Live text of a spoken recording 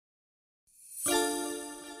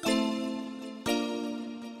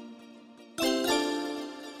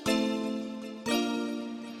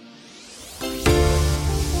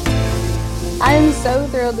I am so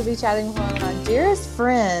thrilled to be chatting with one of my dearest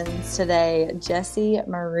friends today, Jessie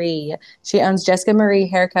Marie. She owns Jessica Marie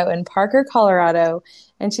Hair Co. in Parker, Colorado,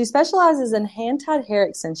 and she specializes in hand-tied hair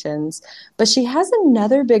extensions. But she has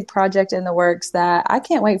another big project in the works that I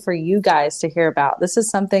can't wait for you guys to hear about. This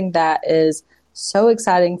is something that is so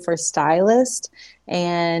exciting for stylists,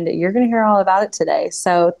 and you're going to hear all about it today.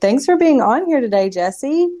 So thanks for being on here today,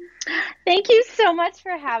 Jessie. Thank you so much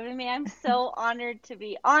for having me. I'm so honored to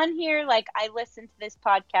be on here. Like, I listen to this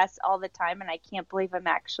podcast all the time, and I can't believe I'm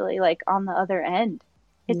actually like on the other end.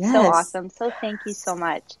 It's so awesome. So thank you so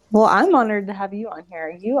much. Well, I'm honored to have you on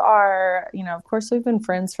here. You are, of course, we've been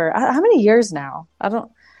friends for how many years now? I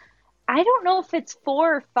don't know if it's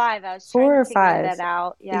 4 or 5. I was Four trying or to five. figure that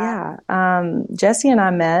out. Yeah. Jessie and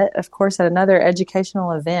I met, of course, at another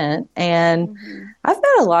educational event, and I've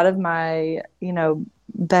met a lot of my,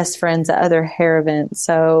 best friends at other hair events.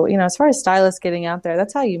 So, as far as stylists getting out there,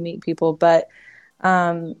 that's how you meet people. But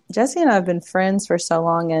Jessie and I have been friends for so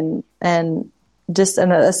long, and just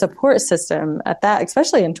in a support system at that,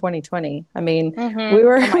 especially in 2020. I mean, we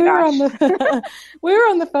were on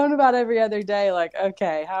the phone about every other day, like,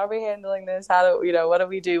 okay, how are we handling this? What do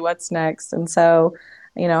we do? What's next? And so,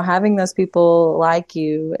 having those people like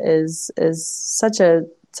you is such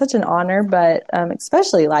an honor, but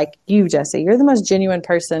especially like you, Jessie. You're the most genuine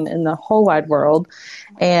person in the whole wide world,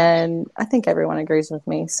 and I think everyone agrees with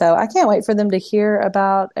me. So I can't wait for them to hear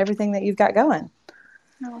about everything that you've got going.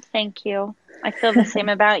 Oh, thank you. I feel the same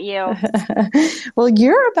about you. Well,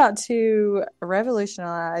 you're about to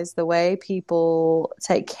revolutionize the way people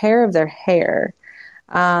take care of their hair.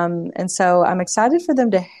 And so I'm excited for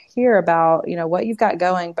them to hear about, what you've got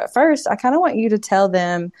going. But first, I kind of want you to tell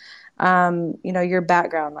them, your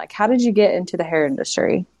background. Like, how did you get into the hair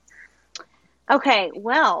industry? Okay,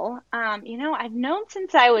 well, I've known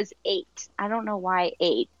since I was 8. I don't know why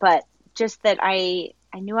 8, but just that I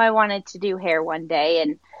knew I wanted to do hair one day.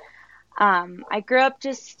 And I grew up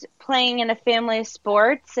just playing in a family of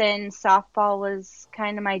sports, and softball was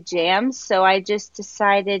kind of my jam. So I just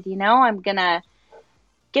decided, I'm going to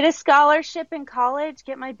get a scholarship in college,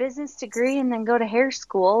 get my business degree, and then go to hair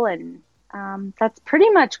school. And that's pretty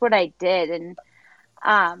much what I did. And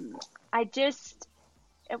I just,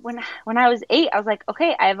 when I was 8, I was like,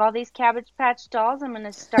 okay, I have all these Cabbage Patch dolls. I'm going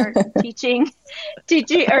to start teaching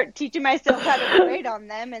myself how to braid on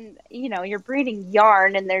them. And, you're braiding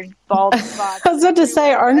yarn, and there's bald spots. I was about to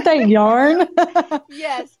say, aren't they yarn?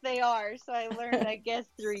 Yes, they are. So I learned, I guess,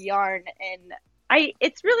 through yarn. And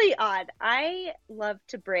it's really odd. I love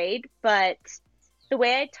to braid, but the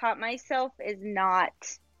way I taught myself is not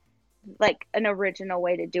like an original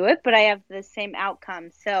way to do it, but I have the same outcome.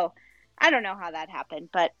 So I don't know how that happened,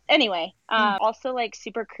 but anyway, also like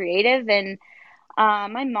super creative. And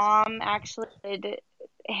my mom actually did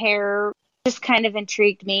hair, just kind of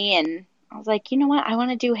intrigued me. And I was like, you know what? I want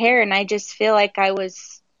to do hair. And I just feel like I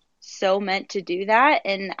was so meant to do that.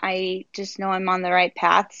 And I just know I'm on the right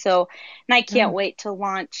path. So, and I can't wait to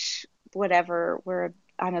launch whatever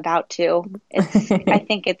I'm about to. I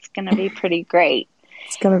think it's going to be pretty great.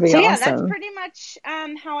 It's going to be awesome. Yeah, that's pretty much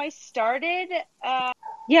how I started. How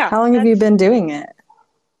long have you been doing it?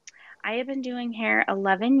 I have been doing hair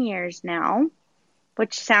 11 years now,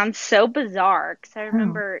 which sounds so bizarre because I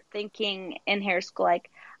remember thinking in hair school, like,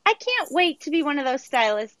 I can't wait to be one of those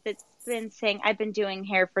stylists that's been saying I've been doing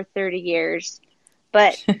hair for 30 years.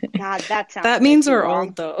 But God, that sounds that means we're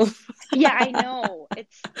old, though. Yeah, I know.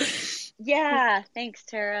 Yeah, thanks,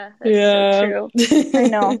 Tara. That's so true. I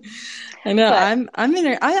know. I know. But I'm in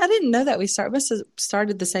there. I didn't know that we must have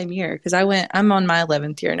started the same year because I'm on my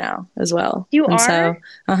 11th year now as well. You are?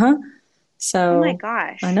 So, oh my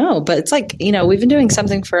gosh. I know, but it's like, we've been doing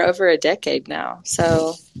something for over a decade now.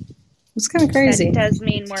 So it's kind of crazy. That does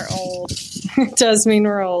mean we're old. It does mean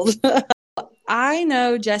we're old. I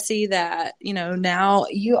know, Jessie, that, now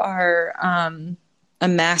you are a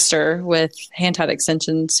master with hand-tied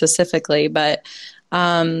extensions specifically, but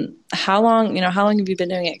how long have you been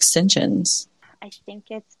doing extensions? I think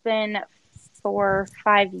it's been 4 or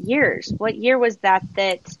 5 years. What year was that?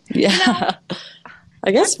 Yeah.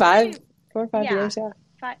 I guess 4 or 5 years,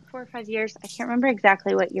 yeah. 4 or 5 years. I can't remember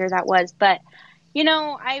exactly what year that was, but,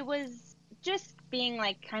 I was just being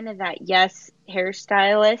like kind of that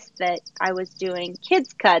hairstylist that I was doing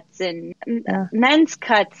kids cuts and men's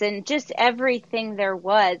cuts and just everything there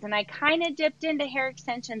was. And I kind of dipped into hair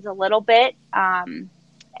extensions a little bit. And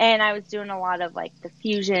I was doing a lot of like the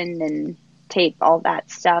fusion and tape, all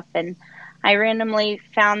that stuff. And I randomly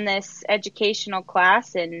found this educational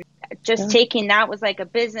class, and just taking that was like a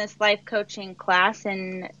business life coaching class.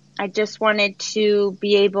 And I just wanted to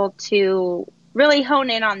be able to really hone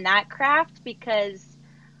in on that craft because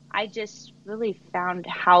I just really found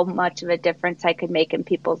how much of a difference I could make in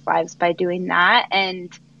people's lives by doing that.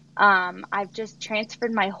 And I've just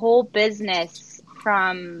transferred my whole business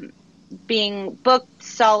from being booked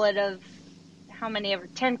solid of how many ever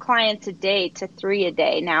 10 clients a day to 3 a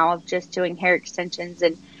day now of just doing hair extensions.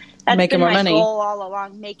 And that's Making been more my money. goal all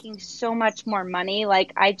along, making so much more money.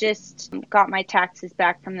 Like I just got my taxes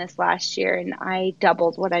back from this last year and I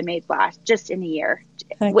doubled what I made just in a year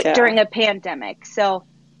Heck yeah. during a pandemic. So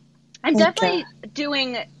I'm Heck definitely yeah.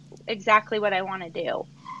 doing exactly what I want to do.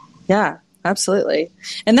 Yeah, absolutely.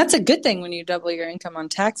 And that's a good thing when you double your income on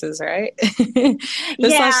taxes, right? This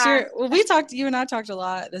last Yeah. year, well, you and I talked a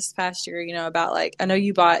lot this past year, about like, I know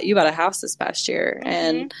you bought a house this past year,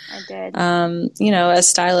 and I did. as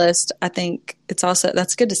stylist, I think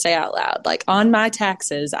that's good to say out loud. Like on my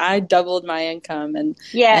taxes, I doubled my income, and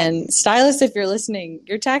Yes. stylist, if you're listening,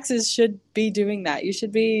 your taxes should be doing that. You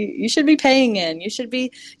should be paying in. You should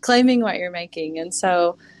be claiming what you're making, and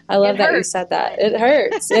so. I love that you said that. It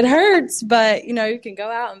hurts. It hurts, but you can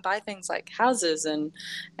go out and buy things like houses and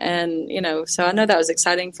so I know that was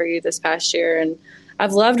exciting for you this past year, and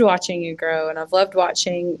I've loved watching you grow, and I've loved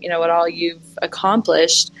watching, what all you've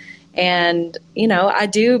accomplished. And, I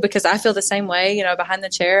do, because I feel the same way, behind the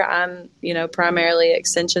chair, I'm, primarily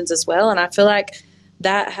extensions as well. And I feel like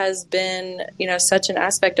that has been, such an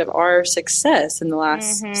aspect of our success in the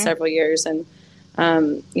last several years. And,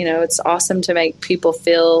 it's awesome to make people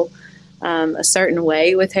feel a certain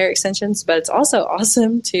way with hair extensions, but it's also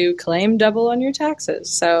awesome to claim double on your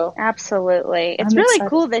taxes. So absolutely. It's really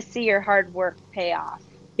cool to see your hard work pay off.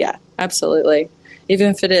 Yeah, absolutely.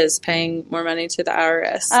 Even if it is paying more money to the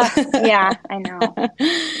IRS. Yeah, I know.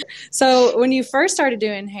 So when you first started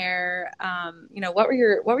doing hair, what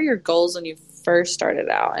were your goals when you first started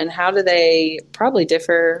out, and how do they probably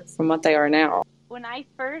differ from what they are now? When I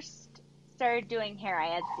first started doing hair, I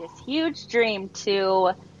had this huge dream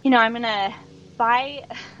to, I'm going to buy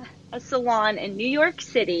a salon in New York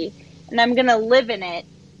City and I'm going to live in it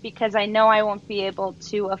because I know I won't be able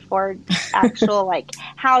to afford actual like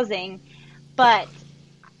housing. But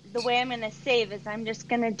the way I'm going to save is I'm just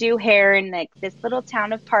going to do hair in like this little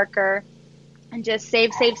town of Parker and just save,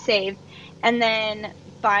 and then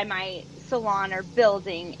buy my salon or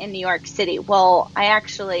building in New York City. Well, I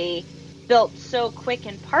actually built so quick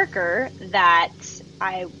in Parker that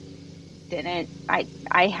I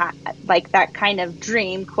had like that kind of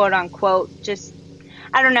dream, quote unquote, just,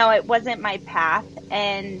 I don't know, it wasn't my path.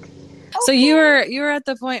 And so you were at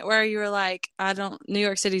the point where you were like, New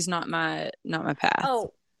York City's not my path.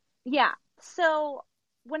 Oh, yeah. So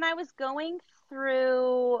when I was going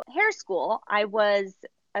through hair school, I was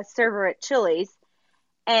a server at Chili's.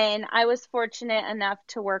 And I was fortunate enough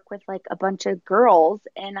to work with like a bunch of girls,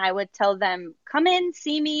 and I would tell them, come in,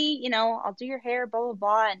 see me, I'll do your hair, blah, blah,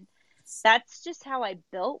 blah. And that's just how I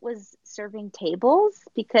built, was serving tables,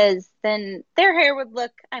 because then their hair would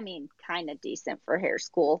look, kind of decent for hair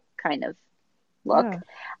school kind of look. Yeah.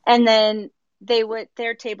 And then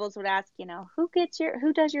their tables would ask, who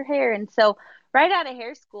does your hair? And so right out of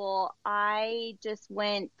hair school, I just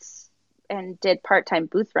went and did part-time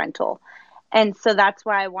booth rental. And so that's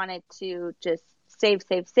why I wanted to just save.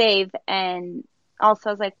 And also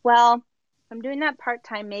I was like, well, if I'm doing that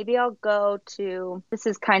part-time, maybe I'll go to, this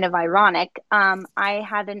is kind of ironic. I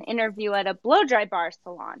had an interview at a blow dry bar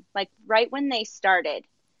salon, like right when they started.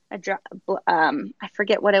 I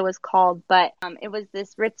forget what it was called, but it was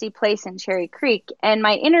this ritzy place in Cherry Creek. And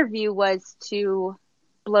my interview was to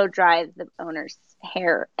blow dry the owner's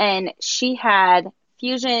hair. And she had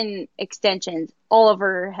fusion extensions all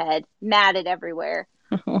over her head, matted everywhere.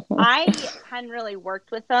 I hadn't really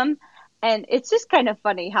worked with them. And it's just kind of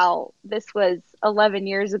funny how this was 11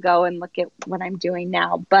 years ago and look at what I'm doing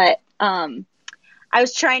now. But I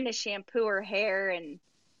was trying to shampoo her hair, and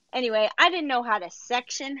anyway, I didn't know how to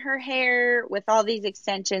section her hair with all these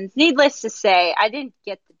extensions. Needless to say, I didn't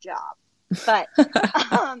get the job. But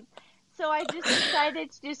so I just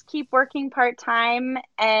decided to just keep working part-time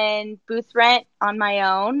and booth rent on my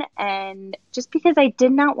own, and just because I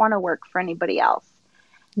did not want to work for anybody else.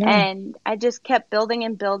 Yeah. And I just kept building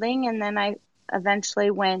and building, and then I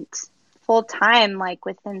eventually went full-time like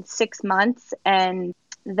within 6 months, and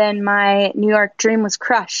then my New York dream was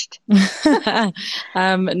crushed. No,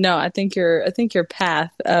 I think your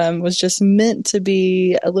path was just meant to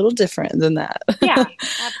be a little different than that. Yeah,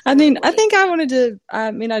 absolutely. I think I wanted to.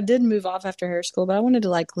 I did move off after hair school, but I wanted to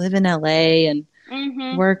like live in LA and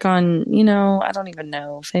work on, I don't even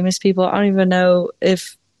know, famous people. I don't even know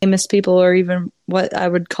if famous people, or even what I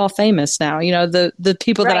would call famous now, the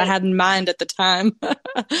people that I Right. had in mind at the time.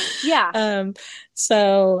 Yeah, um,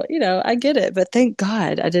 so, I get it, but thank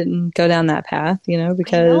God I didn't go down that path, I know.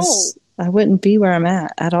 because I wouldn't be where I'm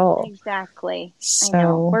at all. Exactly. I know.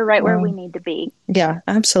 So, We're right where we need to be. yeah,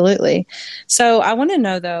 absolutely. So I want to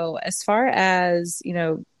know though, as far as,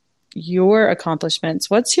 your accomplishments,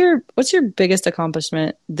 what's your biggest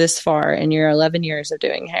accomplishment this far in your 11 years of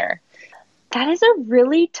doing hair? That is a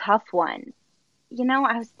really tough one.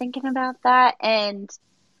 I was thinking about that, and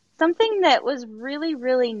something that was really,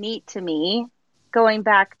 really neat to me, going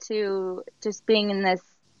back to just being in this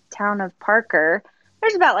town of Parker,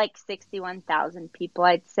 there's about like 61,000 people,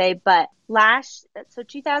 I'd say. But so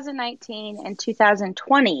 2019 and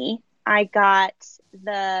 2020, I got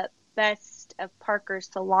the Best of Parker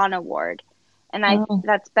Salon Award. And Oh,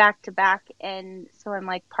 that's back to back. And so I'm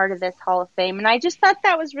like part of this Hall of Fame. And I just thought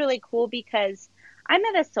that was really cool because I'm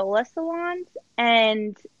at a Sola salon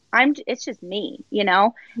and it's just me.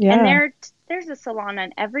 And yeah. there's a salon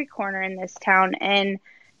on every corner in this town. And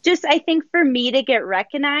just, I think for me to get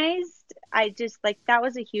recognized, I just like, that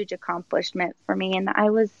was a huge accomplishment for me. And I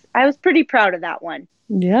was pretty proud of that one.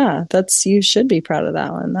 Yeah, you should be proud of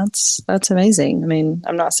that one. That's amazing. I mean,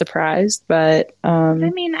 I'm not surprised, but I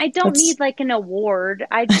mean, I don't that's need like an award.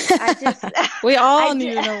 I just, we I all just,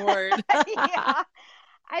 need an award. yeah,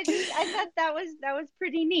 I thought that was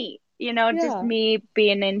pretty neat. Just Yeah, me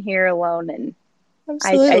being in here alone, and I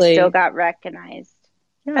still absolutely. got recognized.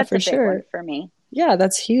 Yeah, That's for a big one sure. for me. Yeah,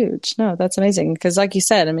 that's huge. No, that's amazing because like you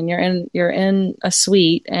said, I mean, you're in a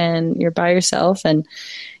suite and you're by yourself, and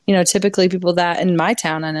typically people that in my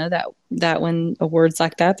town, I know that when awards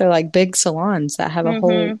like that, they're like big salons that have a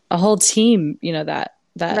whole Mm-hmm. a whole team, that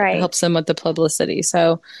Right. helps them with the publicity.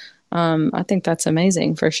 So, I think that's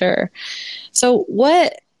amazing for sure. So,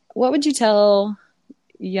 what would you tell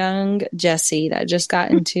young Jesse that just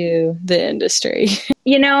got into the industry?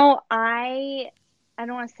 I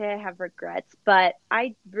don't want to say I have regrets, but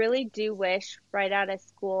I really do wish right out of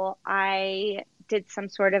school I did some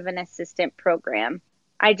sort of an assistant program.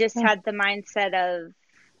 I just had the mindset of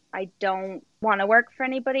I don't want to work for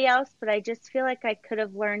anybody else, but I just feel like I could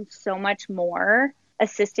have learned so much more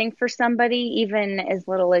assisting for somebody, even as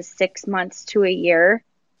little as 6 months to a year.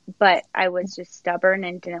 But I was just stubborn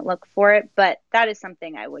and didn't look for it. But that is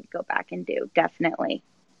something I would go back and do, definitely.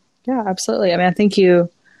 Yeah, absolutely. I mean, I think you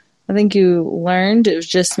learned it was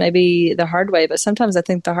just maybe the hard way, but sometimes I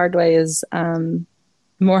think the hard way is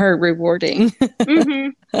more rewarding. Mm-hmm.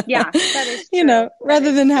 Yeah, that is true. That Rather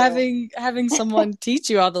is than true. having someone teach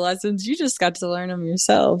you all the lessons, you just got to learn them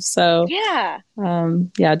yourself. So, Yeah.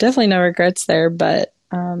 yeah, definitely no regrets there. But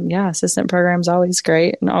yeah, assistant program's always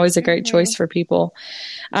great and always a great Mm-hmm. choice for people.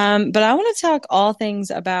 But I want to talk all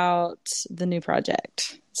things about the new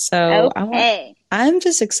project. So Okay. I'm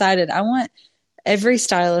just excited. I want every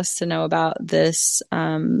stylist to know about this,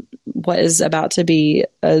 what is about to be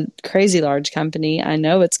a crazy large company. I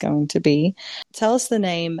know it's going to be. Tell us the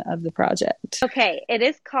name of the project. Okay. It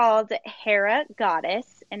is called Hera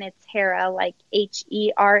Goddess, and it's Hera like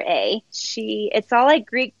Hera. It's all like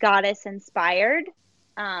Greek goddess inspired.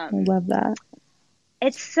 I Um, love that.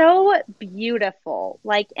 it's so beautiful.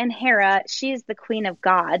 Like, and Hera, she's the queen of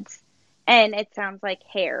gods, and it sounds like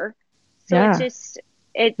hair. So it Yeah, just,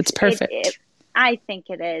 it's, it's it, perfect. I think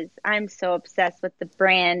it is. I'm so obsessed with the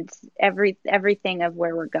brand, everything of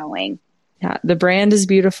where we're going. Yeah, the brand is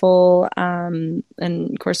beautiful. And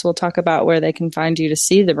of course, we'll talk about where they can find you to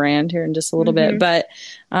see the brand here in just a little bit. Hmm. But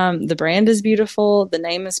the brand is beautiful. The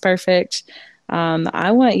name is perfect.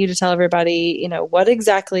 I want you to tell everybody, what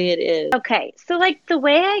exactly it is. Okay, so like the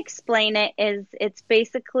way I explain it is it's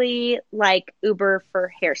basically like Uber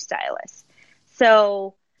for hairstylists.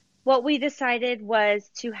 So what we decided was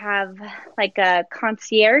to have like a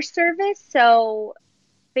concierge service. So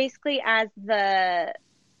basically as the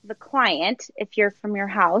client, if you're from your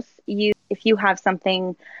house, if you have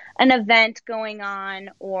something, an event going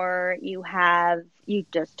on, or you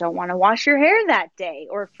just don't want to wash your hair that day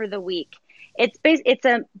or for the week, it's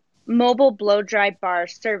a mobile blow dry bar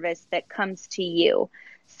service that comes to you.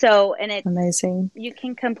 So, and Amazing. you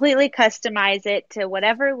can completely customize it to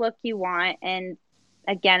whatever look you want. And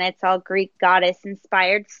again, it's all Greek goddess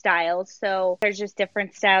inspired styles. So there's just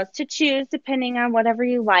different styles to choose depending on whatever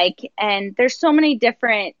you like. And there's so many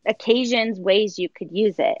different occasions, ways you could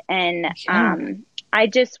use it. And Yeah. I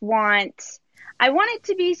just I want it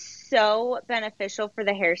to be so beneficial for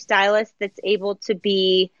the hairstylist that's able to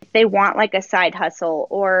be, if they want like a side hustle,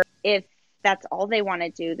 or if that's all they want to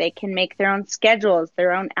do, they can make their own schedules,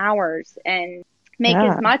 their own hours, and make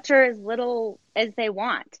as Yeah. much or as little as they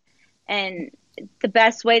want. And the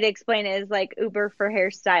best way to explain it is like Uber for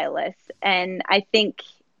hairstylists. And I think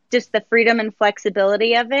just the freedom and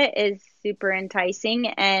flexibility of it is super enticing,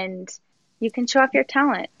 and you can show off your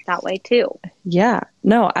talent that way too. Yeah.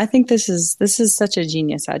 No, I think this is such a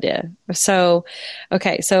genius idea. So,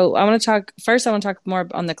 okay, so I want to talk more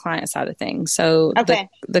on the client side of things. So Okay.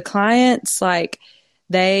 the clients, like,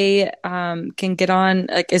 they can get on,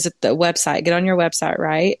 like, is it the website? Get on your website,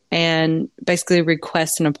 right? And basically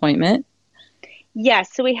request an appointment. Yeah,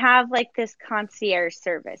 so we have like this concierge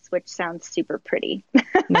service, which sounds super pretty.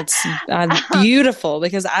 It's beautiful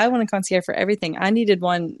because I want a concierge for everything. I needed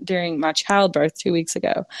one during my childbirth 2 weeks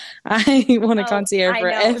ago. I want a concierge for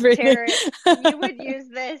everything. Taryn, you would use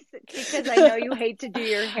this because I know you hate to do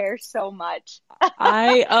your hair so much.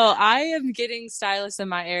 I am getting stylists in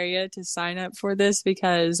my area to sign up for this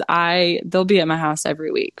because they'll be at my house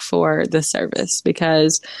every week for this service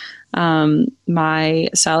because my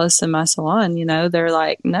stylist in my salon, they're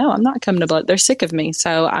like, no, I'm not coming to blow. They're sick of me.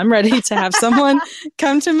 So I'm ready to have someone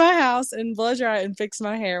come to my house and blow dry and fix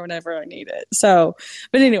my hair whenever I need it. So,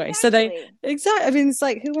 but anyway, exactly. I mean, it's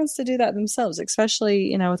like, who wants to do that themselves,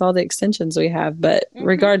 especially, with all the extensions we have, but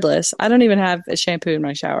regardless, I don't even have a shampoo in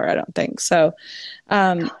my shower. I don't think so.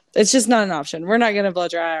 It's just not an option. We're not going to blow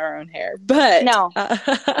dry our own hair, but no.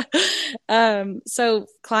 So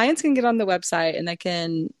clients can get on the website and they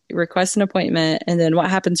can request an appointment, and then what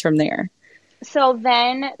happens from there? So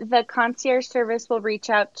then the concierge service will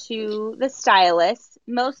reach out to the stylist,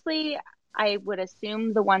 mostly I would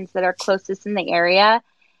assume the ones that are closest in the area.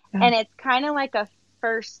 Yeah. And it's kind of like a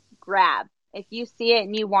first grab. If you see it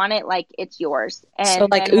and you want it, like, it's yours. And so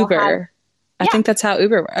like Uber. I think that's how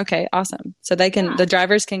Uber. Okay, awesome. So the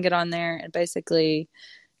drivers can get on there and basically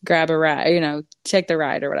grab a ride, take the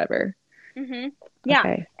ride or whatever. Mm-hmm. Yeah.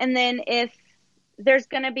 Okay. And then if there's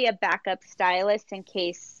going to be a backup stylist in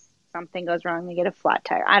case something goes wrong, they get a flat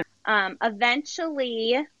tire.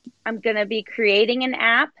 Eventually, I'm going to be creating an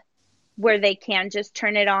app where they can just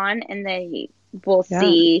turn it on and they will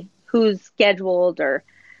see who's scheduled or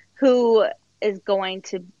who is going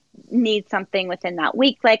to need something within that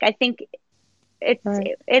week. Like, I think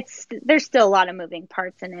there's still a lot of moving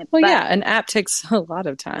parts in it. Well, an app takes a lot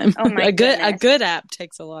of time. Oh my goodness. A good app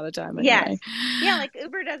takes a lot of time. Anyway. Yes. Yeah, like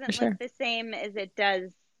Uber doesn't look the same as it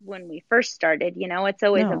does when we first started. It's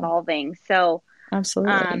always evolving. So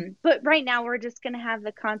absolutely. But right now we're just going to have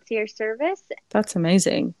the concierge service. That's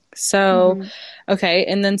amazing. So, okay.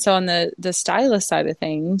 And then so on the stylist side of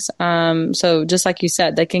things, so just like you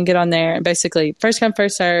said, they can get on there and basically first come,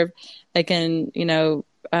 first serve. They can,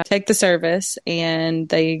 take the service and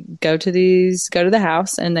they go to the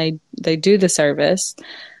house and they do the service.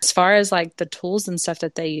 As far as like the tools and stuff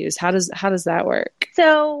that they use, how does that work?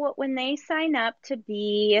 So when they sign up to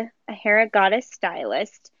be a Hair Goddess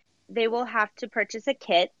stylist, they will have to purchase a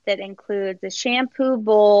kit that includes a shampoo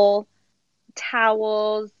bowl,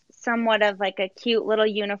 towels, somewhat of like a cute little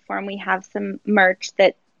uniform. We have some merch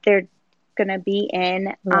that they're going to be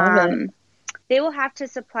in. They will have to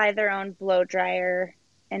supply their own blow dryer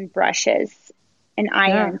and brushes and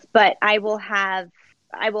irons, but I will have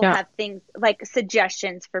things like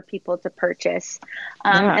suggestions for people to purchase.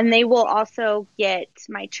 And they will also get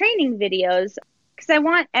my training videos because I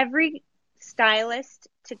want every stylist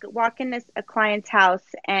to walk in a client's house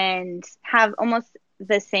and have almost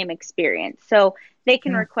the same experience. So they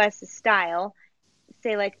can request a style,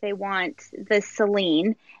 say like they want the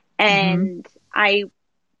Celine, and I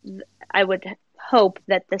would hope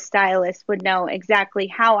that the stylist would know exactly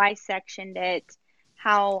how I sectioned it,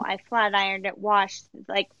 how I flat ironed it, washed,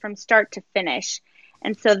 like from start to finish.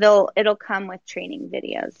 And so it'll come with training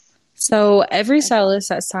videos. So every stylist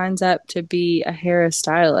that signs up to be a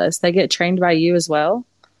hairstylist, they get trained by you as well?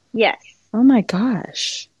 Yes. Oh my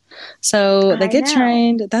gosh. So they get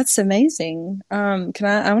trained. That's amazing. I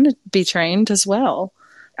want to be trained as well.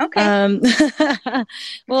 Okay.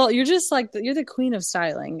 Well, you're just like you're the queen of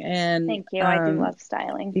styling, and thank you. I do love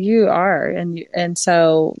styling. You are, and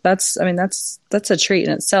so that's a treat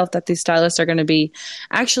in itself that these stylists are going to be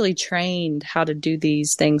actually trained how to do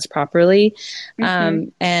these things properly,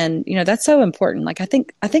 and that's so important. Like I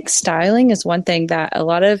think styling is one thing that a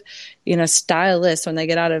lot of stylists, when they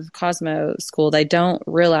get out of Cosmo school, they don't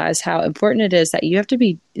realize how important it is that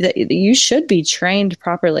you should be trained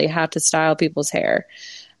properly how to style people's hair.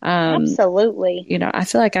 Absolutely. I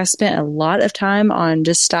feel like I spent a lot of time on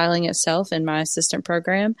just styling itself in my assistant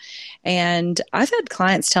program. And I've had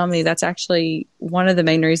clients tell me that's actually one of the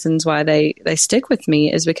main reasons why they stick with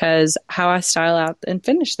me is because how I style out and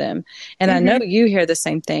finish them. And I know you hear the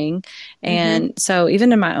same thing. And so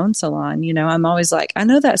even in my own salon, I'm always like, I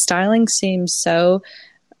know that styling seems so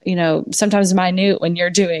sometimes minute when you're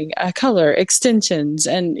doing color extensions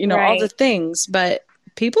and, all the Right. things, but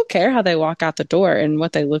people care how they walk out the door and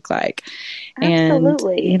what they look like. And,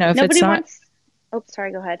 Absolutely. if it's Nobody not, wants, oh,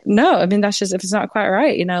 sorry, go ahead. no, I mean, that's just if it's not quite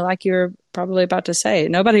right, like you're probably about to say,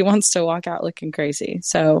 nobody wants to walk out looking crazy.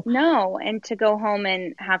 So, No, and to go home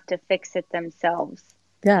and have to fix it themselves.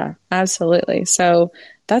 yeah, absolutely. So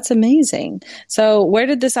that's amazing. So, where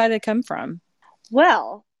did this idea come from?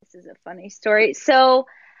 Well, this is a funny story.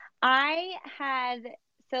 I had,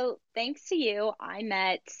 so thanks to you, I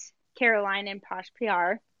met Caroline in Posh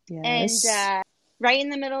PR. And Yes. right in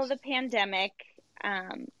the middle of the pandemic,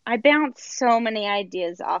 I bounced so many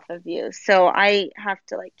ideas off of you. So I have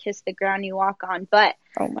to like kiss the ground you walk on. But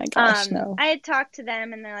Oh my gosh, no. I had talked to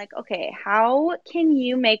them and they're like, okay, how can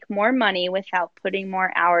you make more money without putting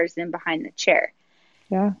more hours in behind the chair?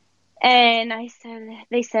 Yeah. And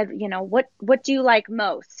they said, what do you like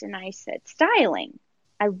most? And I said, styling.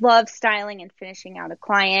 I love styling and finishing out a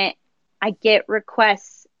client. I get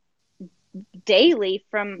requests daily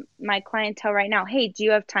from my clientele right now. Hey, do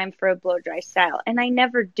you have time for a blow dry style? And I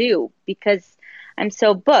never do because I'm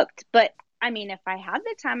so booked. But I mean, if I had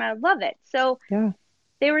the time, I would love it. So Yeah.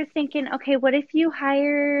 they were thinking, okay, what if you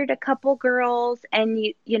hired a couple girls and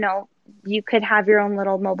you could have your own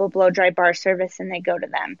little mobile blow dry bar service and they go to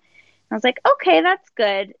them. I was like, okay, that's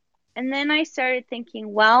good. And then I started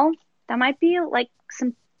thinking, well, that might be like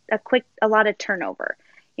a lot of turnover,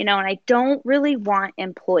 and I don't really want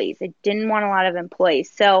employees. I didn't want a lot of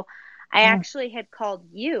employees. So I Yeah. actually had called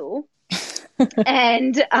you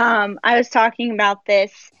and I was talking about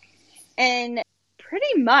this and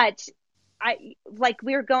pretty much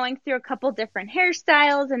we were going through a couple different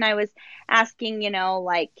hairstyles and I was asking,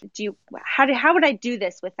 like, how would I do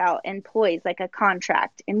this without employees, like a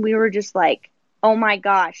contract? And we were just like, oh my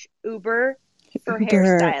gosh, Uber for Uber.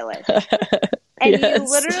 hairstylists. And you Yes.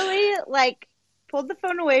 literally like pulled the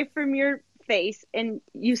phone away from your face and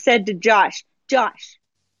you said to Josh,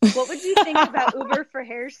 what would you think about Uber for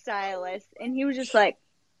hairstylists? And he was just like,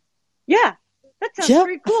 yeah, that sounds Yep.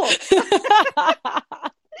 pretty cool.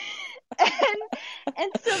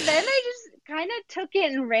 And so then I just kind of took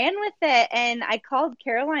it and ran with it. And I called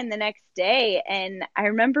Caroline the next day. And I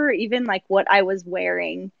remember even like what I was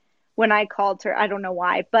wearing when I called her. I don't know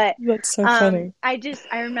why, but That's so funny. I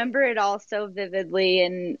remember it all so vividly.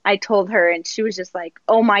 And I told her and she was just like,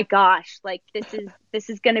 oh my gosh, like this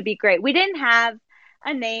is going to be great. We didn't have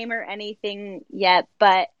a name or anything yet,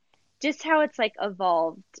 but just how it's like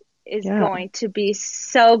evolved is Yeah. going to be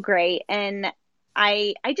so great. And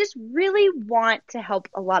I just really want to help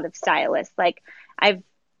a lot of stylists. Like I've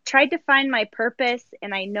tried to find my purpose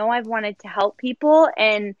and I know I've wanted to help people,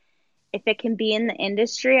 and if it can be in the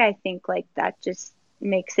industry, I think like that just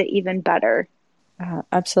makes it even better.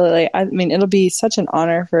 Absolutely. I mean, it'll be such an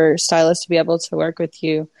honor for stylists to be able to work with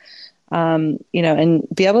you, and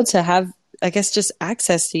be able to have, I guess, just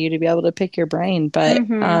access to you to be able to pick your brain. But,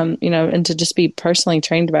 and to just be personally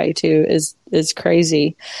trained by you too is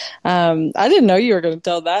crazy. I didn't know you were going to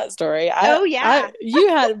tell that story. Oh yeah. You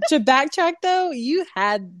had to backtrack though. You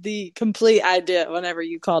had the complete idea whenever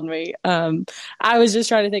you called me. I was just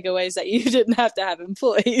trying to think of ways that you didn't have to have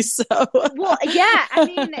employees. So, well, yeah, I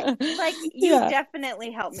mean, like you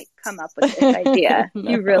definitely helped me come up with this idea.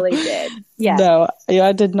 No. You really did. Yeah. No,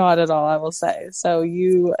 I did not at all, I will say. So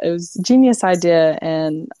it was a genius idea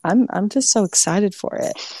and I'm just so excited for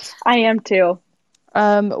it. I am too.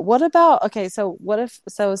 What about, okay, so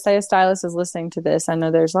say a stylist is listening to this. I know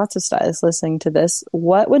there's lots of stylists listening to this.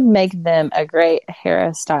 What would make them a great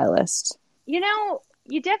hairstylist? You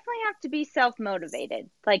definitely have to be self-motivated.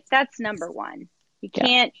 Like that's number one. You Yeah.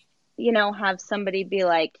 can't, have somebody be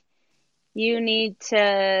like, you need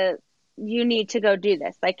to go do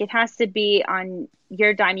this. Like it has to be on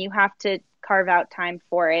your dime. You have to carve out time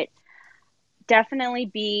for it. Definitely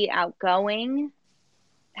be outgoing,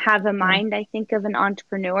 have a mind, I think, of an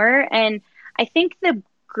entrepreneur. And I think the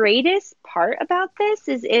greatest part about this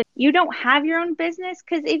is if you don't have your own business,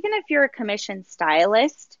 because even if you're a commissioned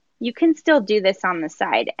stylist, you can still do this on the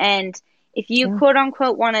side. And if you quote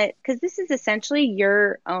unquote want to, because this is essentially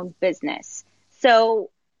your own business. So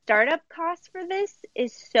startup costs for this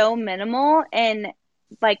is so minimal. And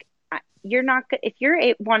like, if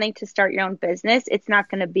you're wanting to start your own business, it's not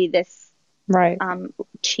going to be this right.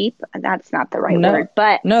 Cheap. That's not the right word,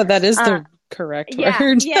 but no, that is the correct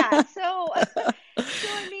word. Yeah. So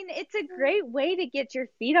I mean, it's a great way to get your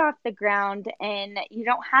feet off the ground and you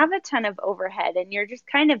don't have a ton of overhead and you're just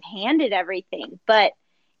kind of handed everything, but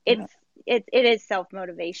it is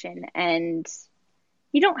self-motivation and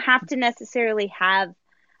you don't have to necessarily have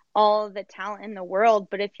all the talent in the world,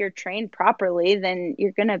 but if you're trained properly, then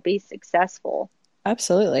you're going to be successful.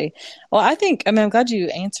 Absolutely. Well, I'm glad you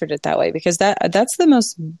answered it that way, because that's the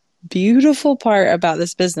most beautiful part about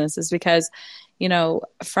this business, is because,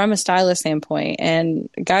 from a stylist standpoint, and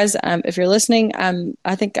guys, if you're listening,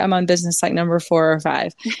 I think I'm on business like number 4 or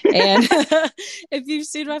 5. And if you've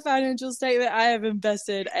seen my financial statement, I have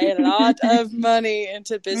invested a lot of money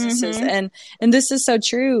into businesses. Mm-hmm. And this is so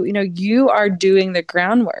true. You are doing the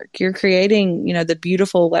groundwork. You're creating, the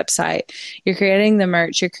beautiful website. You're creating the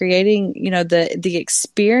merch. You're creating, the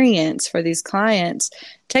experience for these clients.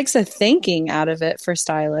 Takes the thinking out of it for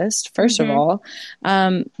stylists, first of all.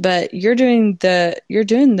 But you're doing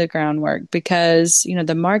the groundwork, because,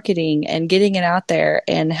 the marketing and getting it out there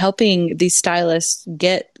and helping these stylists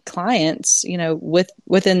get clients,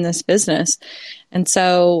 within this business. And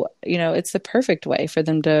so, it's the perfect way for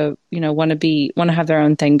them to, want to have their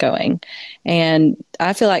own thing going. And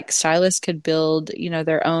I feel like stylists could build,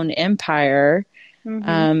 their own empire,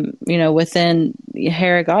 within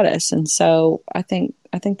Hair Goddess. And so I think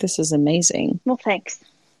this is amazing. Well, thanks.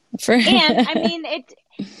 And I mean,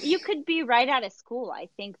 you could be right out of school. I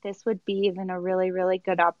think this would be even a really, really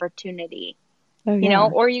good opportunity,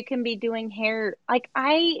 or you can be doing hair. Like,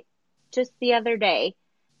 I just the other day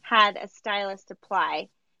had a stylist apply,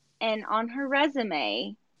 and on her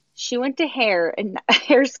resume, she went to hair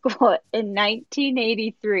school in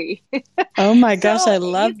 1983. Oh my gosh, I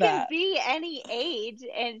love that. You can be any age,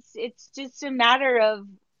 and it's just a matter of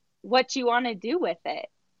what you want to do with it.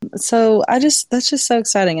 So that's just so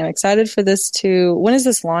exciting. I'm excited for this when is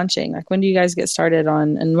this launching? Like, when do you guys get started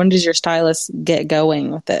and when does your stylist get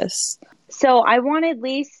going with this? So I wanted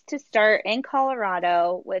Lise to start in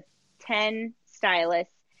Colorado with 10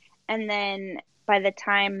 stylists. And then by the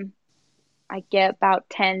time I get about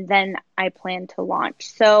 10, then I plan to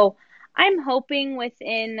launch. So I'm hoping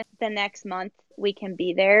within the next month we can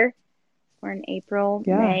be there. We're in April,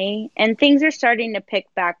 May, and things are starting to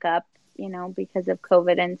pick back up, because of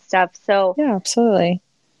COVID and stuff. So yeah, absolutely.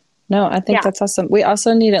 No, I think that's awesome. We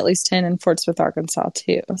also need at least 10 in Fort Smith, Arkansas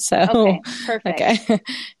too. So okay, perfect. Okay.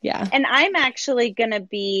 Yeah. And I'm actually going to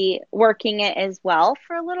be working it as well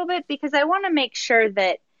for a little bit, because I want to make sure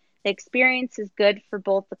that the experience is good for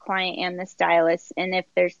both the client and the stylist. And if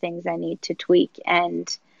there's things I need to tweak, and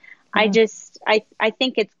I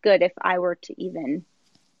think it's good if I were to even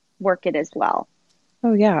work it as well.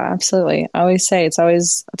 Oh yeah, absolutely. I always say it's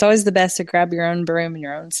always the best to grab your own broom in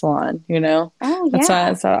your own salon, Oh yeah.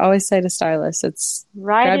 That's what I always say to stylists. It's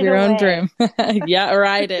grab your own broom. Yeah,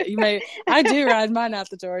 ride it. I do ride mine out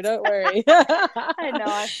the door, don't worry. I know,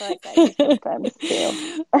 I feel like I do sometimes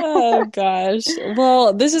too. Oh gosh.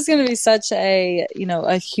 Well, this is going to be such a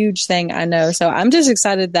huge thing, I know. So I'm just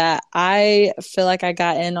excited that I feel like I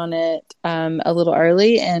got in on it a little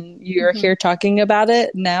early, and you're here talking about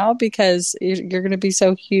it now, because you're going to be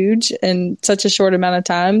so huge in such a short amount of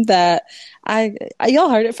time that y'all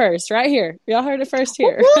heard it first right here. Y'all heard it first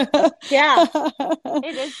here. Yeah,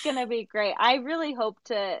 it is going to be great. I really hope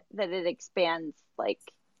that it expands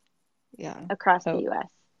across the U.S.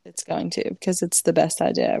 It's going to, because it's the best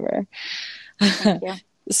idea ever. Thank you.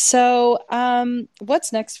 So,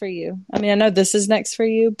 what's next for you? I mean, I know this is next for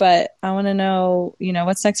you, but I want to know,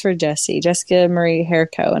 what's next for Jessica Marie Hair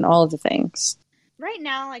Co. and all of the things. Right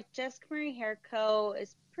now, Jessica Marie Hair Co.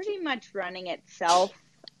 is pretty much running itself.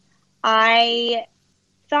 I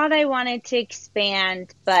thought I wanted to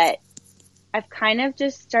expand, but I've kind of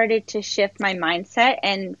just started to shift my mindset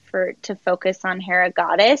and to focus on Hair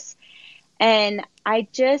Goddess. And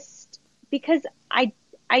because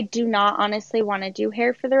I do not honestly want to do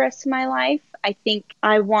hair for the rest of my life. I think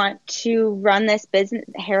I want to run this business,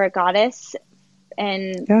 Hair Goddess,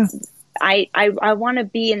 and I want to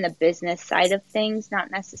be in the business side of things,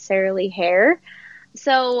 not necessarily hair.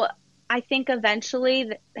 So I think eventually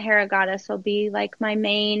the Hair Goddess will be my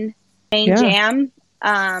main jam.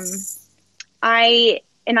 I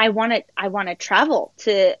want to travel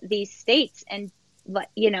to these states and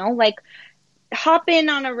hop in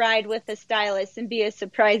on a ride with a stylist and be a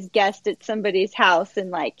surprise guest at somebody's house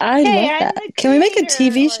and I love that. Can we make a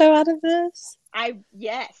TV show out of this?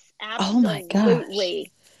 Yes, absolutely. Oh my gosh.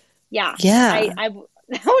 Yeah. Yeah.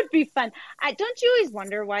 That would be fun. Don't you always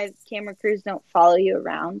wonder why camera crews don't follow you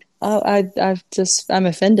around? Oh, I'm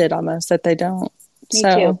offended almost that they don't. Me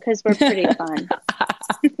too, because we're pretty fun.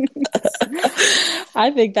 I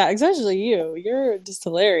think that, especially you're just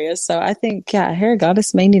hilarious. So I think, Hair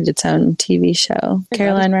Goddess may need its own TV show.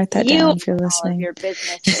 Caroline, write that down if you're listening. Your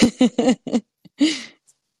business.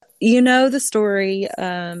 you know the story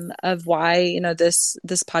of why this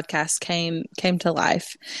podcast came to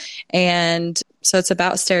life, and so it's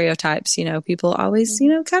about stereotypes. People always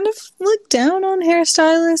kind of look down on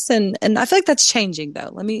hairstylists, and I feel like that's changing though.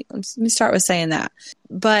 Let me start with saying that.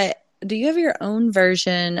 But do you have your own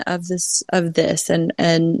version of this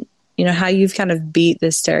and how you've kind of beat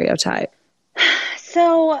this stereotype?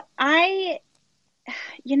 So I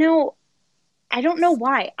don't know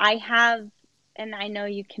why I have. And I know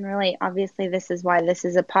you can relate. Obviously, this is why this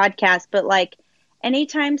is a podcast. But like,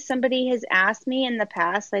 anytime somebody has asked me in the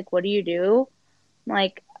past, like, what do you do? I'm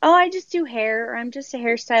like, oh, I just do hair, or I'm just a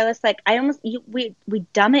hairstylist. Like, we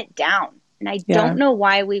dumb it down. And I don't know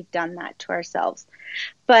why we've done that to ourselves.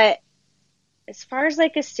 But as far as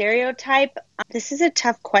like a stereotype, this is a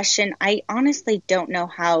tough question. I honestly don't know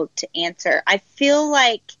how to answer. I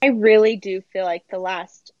really do feel like the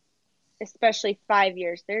last, especially 5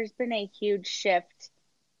 years, there's been a huge shift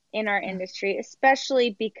in our industry,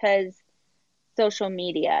 especially because social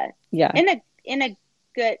media. Yeah. In a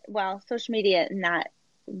good, social media in that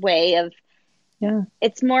way of,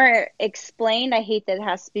 it's more explained. I hate that it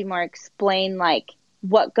has to be more explained, like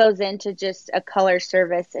what goes into just a color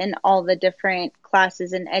service and all the different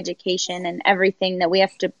classes and education and everything that we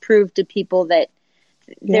have to prove to people that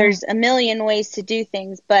there's a million ways to do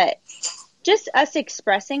things, but just us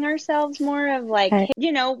expressing ourselves more of like,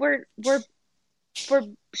 we're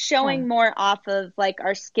showing more off of like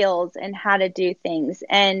our skills and how to do things.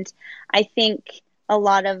 And I think a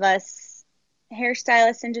lot of us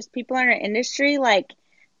hairstylists and just people in our industry, like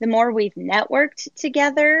the more we've networked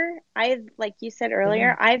together, like you said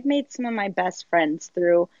earlier, I've made some of my best friends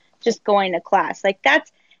through just going to class. Like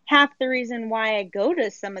that's half the reason why I go to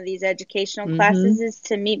some of these educational classes is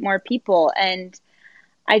to meet more people. And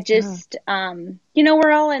I just,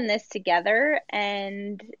 we're all in this together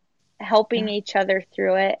and helping each other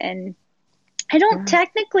through it. And I don't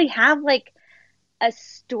technically have like a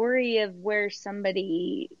story of where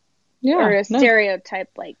somebody or a stereotype,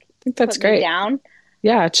 like, I think that's great. Down.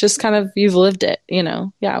 Yeah. It's just kind of, you've lived it, Yeah.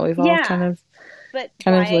 We've all kind of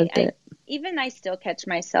lived it. Even I still catch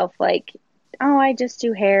myself like, oh, I just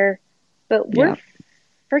do hair, but we're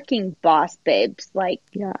freaking boss babes. Like,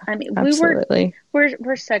 I mean, absolutely.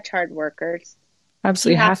 we're such hard workers.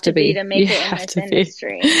 Absolutely. You have to be to make it in this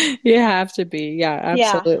industry. You have to be. Yeah,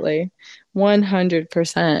 absolutely.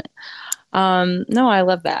 100%. No, I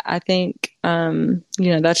love that. I think,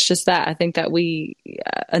 that's just that. I think that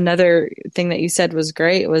another thing that you said was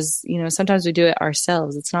great was, sometimes we do it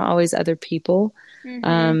ourselves. It's not always other people.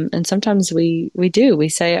 And sometimes we do, we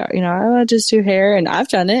say, oh, I just do hair, and I've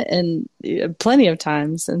done it and plenty of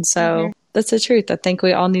times. And so that's the truth. I think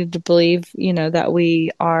we all need to believe,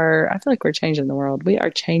 that I feel like we're changing the world. We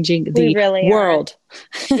are changing the world.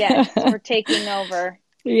 Yes. We're taking over.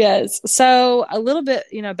 Yes. So a little bit,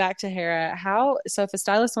 back to Hera, so if a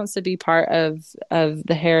stylist wants to be part of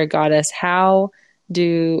the Hera Goddess, how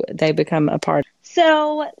do they become a part?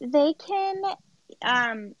 So they can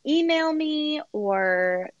email me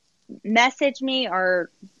or message me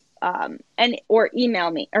or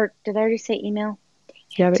email me. Or did I already say email?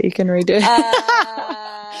 Yeah, but you can redo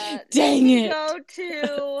it. Dang it. Go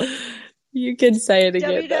to you can say it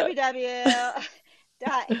again.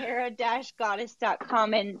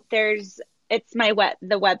 www.hera-goddess.com, and it's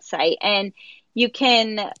the website, and you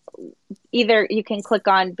can click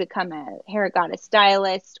on become a Hera Goddess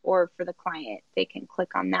stylist, or for the client they can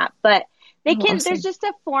click on that, but awesome. There's just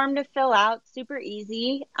a form to fill out, super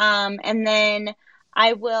easy, and then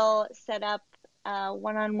I will set up a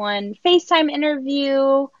one-on-one FaceTime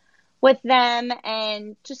interview with them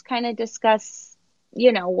and just kind of discuss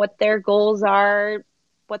what their goals are,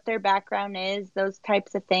 what their background is, those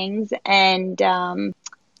types of things, and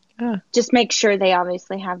just make sure they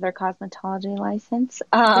obviously have their cosmetology license.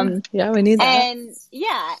 We need that.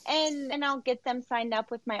 And I'll get them signed up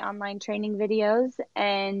with my online training videos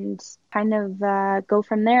and kind of go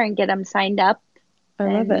from there and get them signed up. I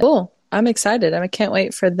love it. Cool. I'm excited. I can't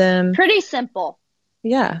wait for them. Pretty simple.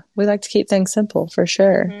 Yeah, we like to keep things simple for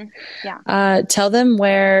sure. Yeah. Tell them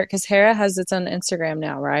because Hera has its own Instagram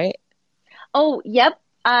now, right? Oh, yep.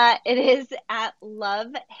 It is at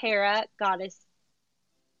Love Hera Goddess.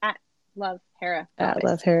 At Love Hera Goddess. At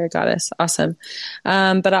Love Hera Goddess. Awesome.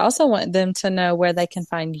 But I also want them to know where they can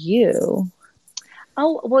find you.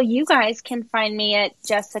 Oh, well, you guys can find me at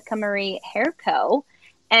Jessica Marie Hair Co.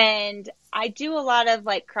 And I do a lot of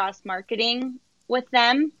like cross marketing with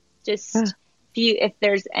them. Just if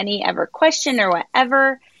there's any ever question or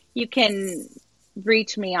whatever, you can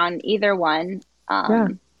reach me on either one.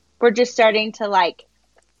 We're just starting to like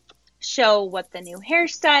show what the new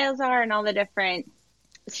hairstyles are and all the different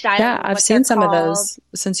styling. Yeah, I've seen some of those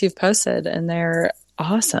since you've posted, and they're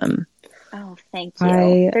awesome. Oh, thank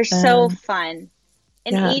you. They're so fun.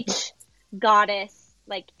 And each goddess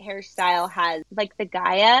like hairstyle has, like, the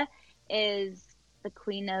Gaia is the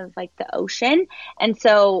queen of like the ocean, and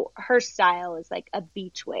so her style is like a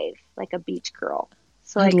beach wave, like a beach girl.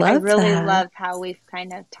 So like I really love how we've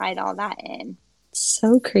kind of tied all that in.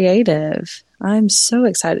 So creative. I'm so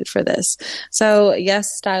excited for this. So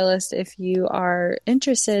yes, stylist, if you are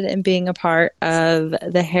interested in being a part of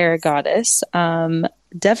the Hair Goddess,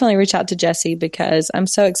 definitely reach out to Jessie, because I'm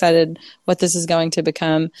so excited what this is going to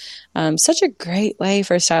become. Such a great way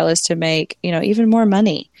for stylists to make, even more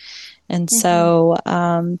money. And so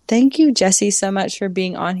thank you, Jessie, so much for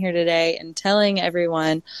being on here today and telling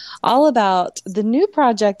everyone all about the new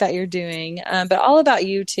project that you're doing, but all about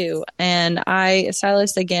you too. And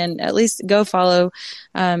stylist, again, at least go follow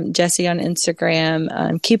Jessie on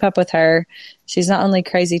Instagram. Keep up with her. She's not only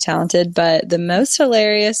crazy talented, but the most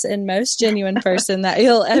hilarious and most genuine person that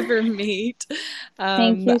you'll ever meet.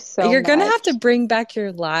 Thank you so much. You're going to have to bring back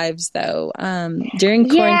your lives, though. During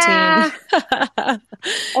quarantine,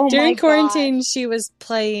 during quarantine, she was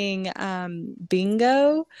playing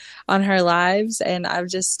bingo on her lives, and I've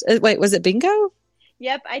just wait. Was it bingo?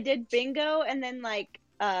 Yep, I did bingo, and then like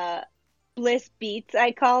Bliss Beats,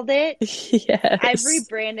 I called it. Yes, I've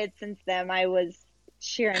rebranded since then. I was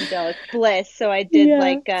Sheer Angelic Bliss, so I did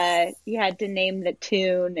you had to name the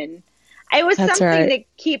tune, and it was something to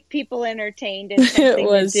keep people entertained and something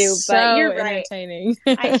to do. But you're right, entertaining.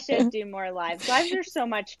 I should do more lives. Lives are so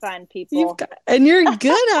much fun, people. And you're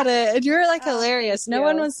good at it, and you're like hilarious. No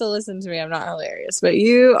one wants to listen to me. I'm not hilarious, but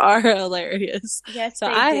you are hilarious. Yes, so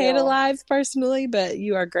I hate a live personally, but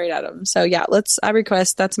you are great at them. So yeah, that's my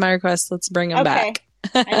request. Let's bring them back.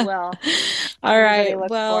 I will. All right.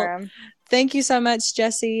 Well, thank you so much,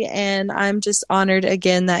 Jessie. And I'm just honored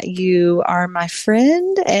again that you are my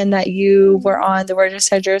friend and that you were on the Gorgeous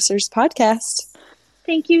Hairdressers podcast.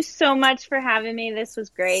 Thank you so much for having me. This was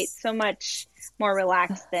great. So much more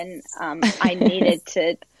relaxed than I needed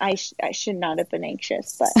to. I should not have been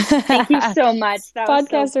anxious, but thank you so much. That was so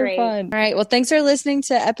great. Podcasts are fun. All right. Well, thanks for listening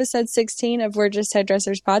to episode 16 of We're Just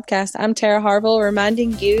Hairdressers podcast. I'm Tara Harville,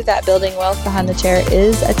 reminding you that building wealth behind the chair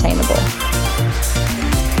is attainable.